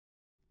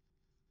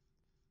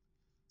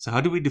So how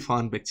do we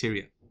define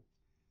bacteria?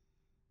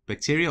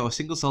 Bacteria are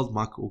single-celled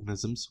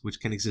microorganisms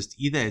which can exist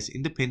either as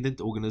independent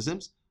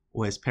organisms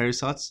or as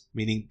parasites,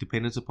 meaning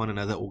dependent upon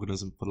another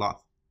organism for life.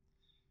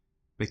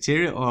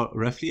 Bacteria are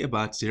roughly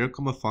about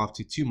 0.5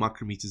 to 2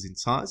 micrometers in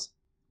size,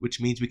 which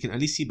means we can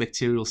only see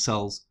bacterial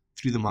cells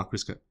through the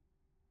microscope.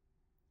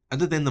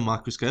 Other than the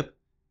microscope,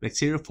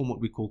 bacteria form what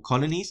we call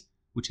colonies,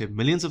 which have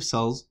millions of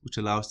cells, which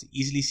allow us to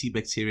easily see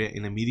bacteria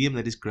in a medium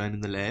that is grown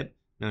in the lab,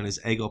 known as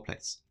agar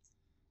plates.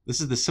 This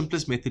is the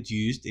simplest method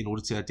used in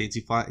order to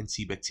identify and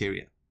see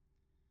bacteria.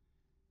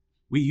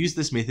 We use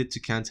this method to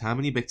count how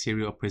many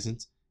bacteria are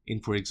present in,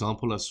 for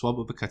example, a swab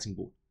of a cutting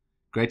board.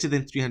 Greater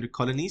than 300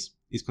 colonies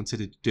is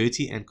considered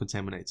dirty and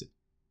contaminated.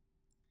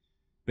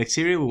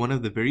 Bacteria were one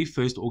of the very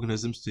first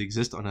organisms to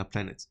exist on our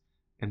planet,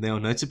 and they are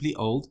notably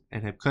old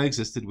and have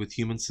coexisted with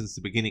humans since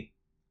the beginning.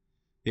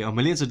 There are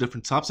millions of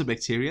different types of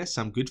bacteria,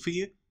 some good for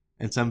you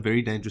and some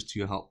very dangerous to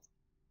your health.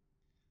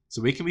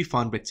 So where can we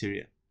find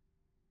bacteria?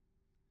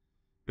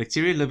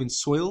 Bacteria live in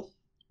soil,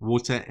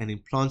 water, and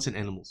in plants and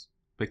animals.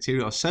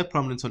 Bacteria are so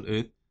prominent on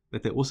Earth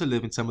that they also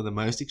live in some of the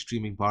most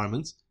extreme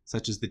environments,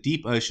 such as the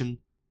deep ocean,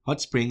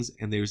 hot springs,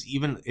 and there is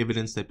even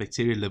evidence that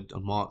bacteria lived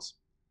on Mars.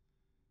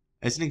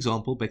 As an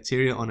example,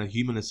 bacteria on a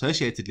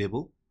human-associated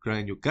level grow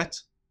in your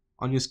gut,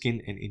 on your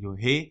skin, and in your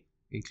hair,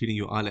 including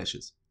your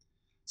eyelashes.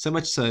 So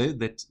much so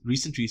that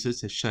recent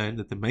research has shown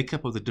that the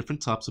makeup of the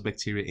different types of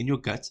bacteria in your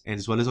gut, and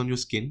as well as on your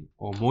skin,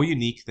 are more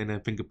unique than a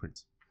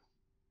fingerprint.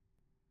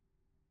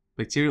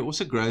 Bacteria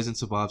also grows and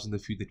survives in the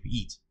food that we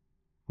eat.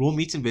 Raw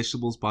meat and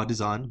vegetables by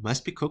design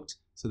must be cooked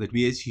so that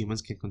we as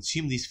humans can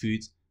consume these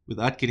foods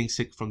without getting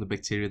sick from the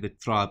bacteria that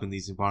thrive in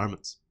these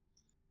environments.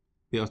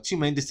 There are two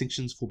main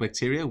distinctions for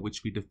bacteria,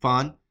 which we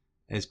define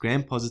as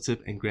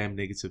gram-positive and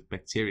gram-negative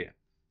bacteria.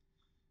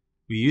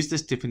 We use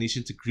this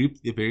definition to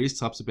group the various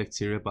types of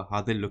bacteria by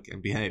how they look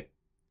and behave.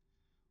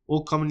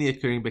 All commonly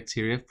occurring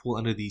bacteria fall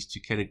under these two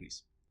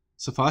categories.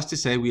 Suffice to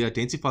say, we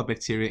identify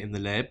bacteria in the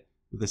lab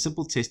with a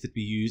simple test that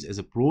we use as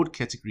a broad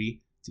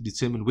category to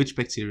determine which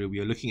bacteria we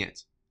are looking at.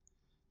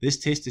 This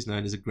test is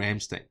known as a gram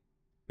stain.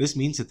 This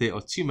means that there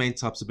are two main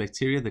types of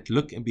bacteria that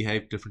look and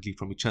behave differently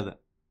from each other.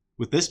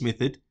 With this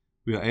method,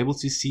 we are able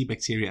to see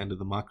bacteria under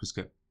the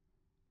microscope.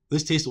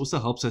 This test also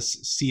helps us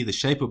see the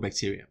shape of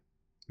bacteria.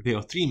 There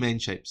are three main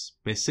shapes: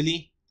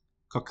 bacilli,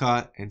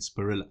 cocci, and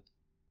spirilla.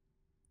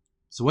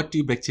 So what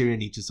do bacteria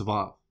need to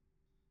survive?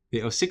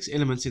 There are 6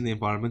 elements in the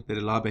environment that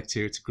allow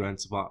bacteria to grow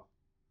and survive: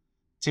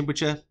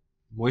 temperature,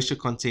 moisture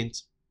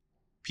content,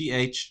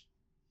 pH,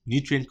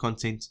 nutrient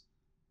content,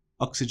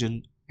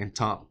 oxygen, and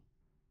time.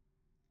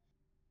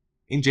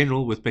 In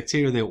general, with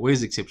bacteria there are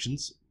always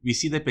exceptions. We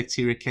see that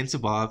bacteria can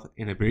survive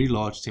in a very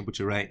large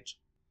temperature range.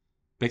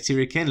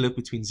 Bacteria can live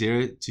between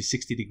 0 to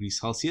 60 degrees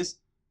Celsius.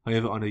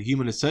 However, on a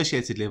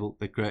human-associated level,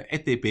 they grow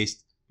at their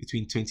best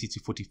between 20 to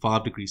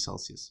 45 degrees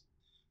Celsius.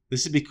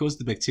 This is because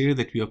the bacteria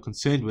that we are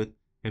concerned with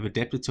have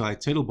adapted to our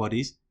internal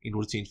bodies in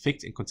order to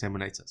infect and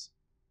contaminate us.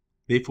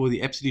 Therefore,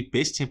 the absolute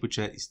best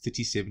temperature is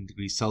 37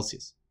 degrees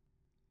Celsius.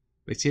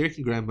 Bacteria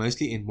can grow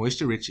mostly in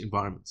moisture-rich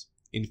environments.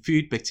 In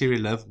food, bacteria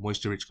love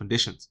moisture-rich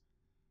conditions.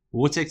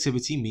 Water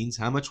activity means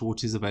how much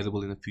water is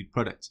available in a food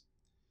product.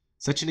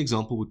 Such an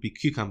example would be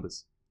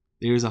cucumbers.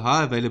 There is a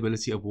high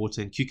availability of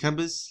water in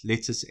cucumbers,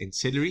 lettuce, and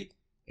celery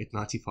at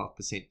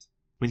 95%.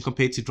 When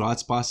compared to dried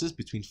spices,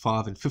 between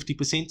 5 and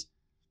 50%,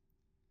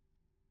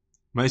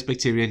 most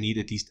bacteria need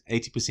at least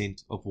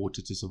 80% of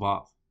water to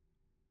survive.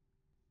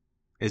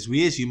 As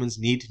we as humans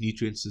need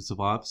nutrients to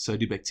survive, so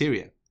do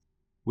bacteria.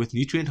 With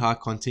nutrient-high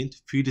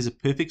content, food is a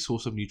perfect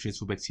source of nutrients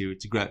for bacteria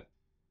to grow,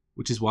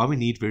 which is why we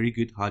need very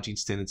good hygiene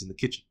standards in the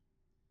kitchen.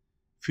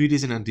 Food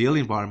is an ideal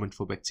environment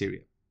for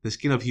bacteria. The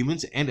skin of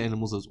humans and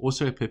animals is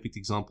also a perfect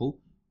example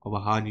of a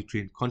high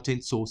nutrient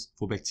content source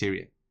for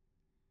bacteria.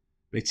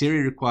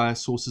 Bacteria require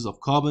sources of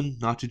carbon,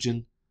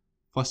 nitrogen,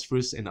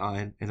 phosphorus, and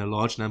iron, and a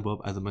large number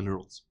of other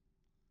minerals.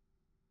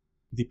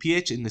 The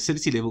pH and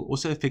acidity level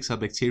also affects how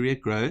bacteria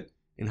grow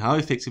and how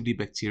effectively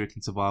bacteria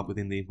can survive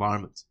within the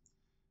environment.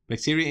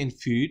 Bacteria in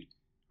food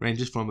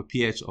ranges from a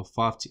pH of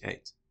 5 to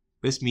 8.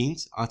 This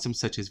means items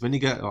such as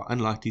vinegar are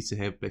unlikely to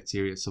have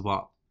bacteria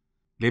survive.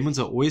 Lemons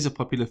are always a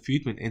popular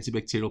food when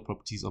antibacterial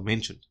properties are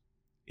mentioned.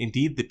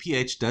 Indeed, the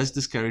pH does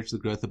discourage the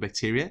growth of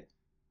bacteria,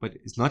 but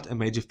is not a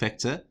major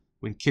factor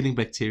when killing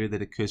bacteria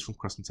that occurs from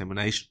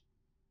cross-contamination.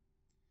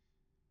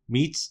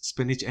 Meats,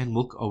 spinach, and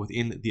milk are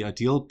within the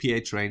ideal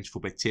pH range for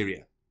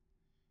bacteria.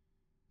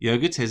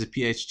 Yogurt has a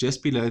pH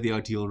just below the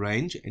ideal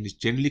range and is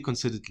generally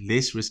considered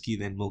less risky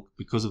than milk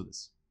because of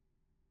this.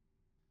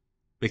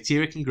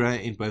 Bacteria can grow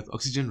in both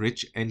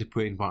oxygen-rich and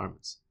poor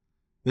environments.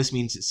 This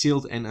means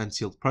sealed and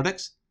unsealed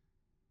products,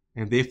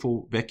 and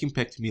therefore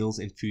vacuum-packed meals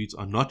and foods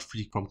are not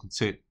free from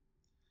concern.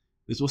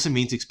 This also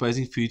means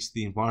exposing foods to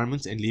the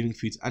environment and leaving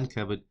foods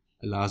uncovered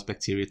allows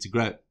bacteria to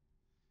grow.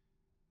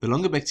 The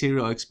longer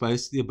bacteria are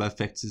exposed to the above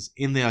factors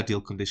in their ideal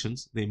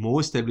conditions, the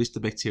more established the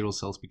bacterial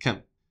cells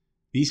become.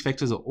 These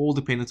factors are all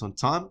dependent on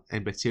time,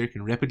 and bacteria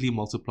can rapidly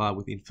multiply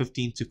within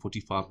 15 to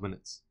 45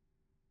 minutes.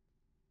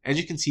 As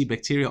you can see,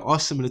 bacteria are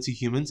similar to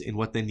humans in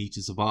what they need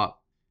to survive.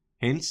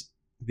 Hence,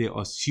 there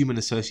are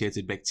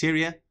human-associated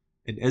bacteria,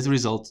 and as a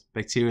result,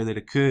 bacteria that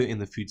occur in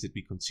the foods that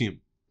we consume.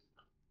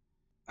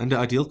 Under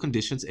ideal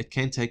conditions, it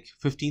can take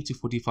 15 to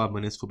 45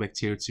 minutes for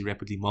bacteria to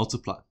rapidly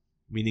multiply,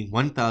 meaning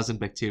 1,000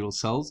 bacterial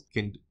cells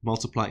can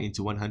multiply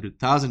into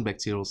 100,000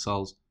 bacterial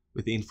cells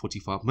within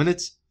 45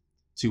 minutes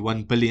to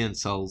 1 billion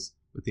cells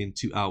within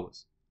 2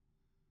 hours.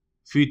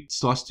 Food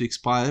starts to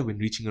expire when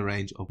reaching a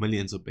range of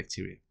millions of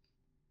bacteria.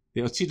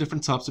 There are two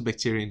different types of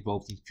bacteria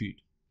involved in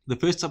food. The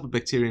first type of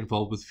bacteria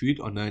involved with food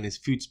are known as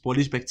food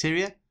spoilage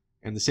bacteria,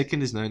 and the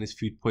second is known as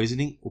food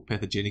poisoning or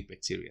pathogenic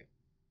bacteria.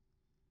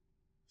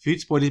 Food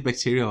spoilage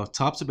bacteria are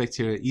types of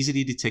bacteria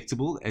easily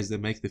detectable as they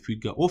make the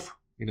food go off,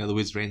 in other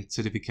words,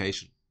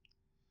 rancidifcation.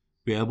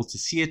 We are able to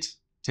see it,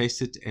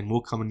 taste it, and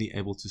more commonly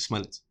able to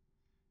smell it.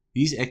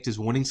 These act as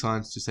warning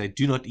signs to say,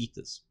 do not eat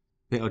this.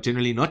 They are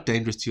generally not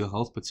dangerous to your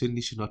health, but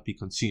certainly should not be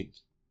consumed.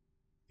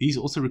 These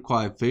also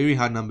require very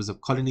high numbers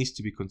of colonies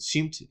to be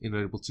consumed in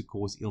order to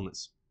cause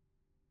illness.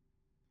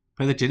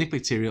 Pathogenic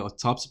bacteria are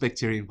types of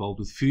bacteria involved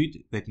with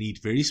food that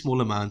need very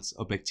small amounts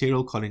of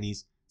bacterial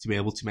colonies to be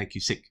able to make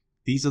you sick.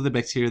 These are the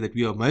bacteria that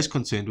we are most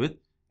concerned with,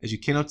 as you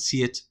cannot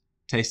see it,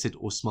 taste it,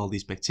 or smell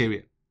these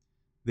bacteria.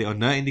 There are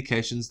no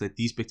indications that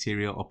these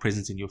bacteria are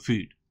present in your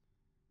food.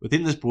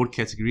 Within this broad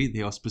category,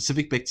 there are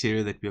specific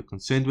bacteria that we are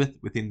concerned with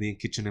within the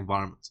kitchen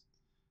environment.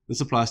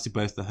 This applies to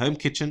both the home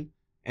kitchen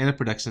and a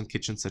production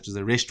kitchen such as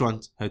a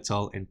restaurant,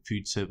 hotel, and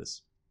food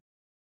service.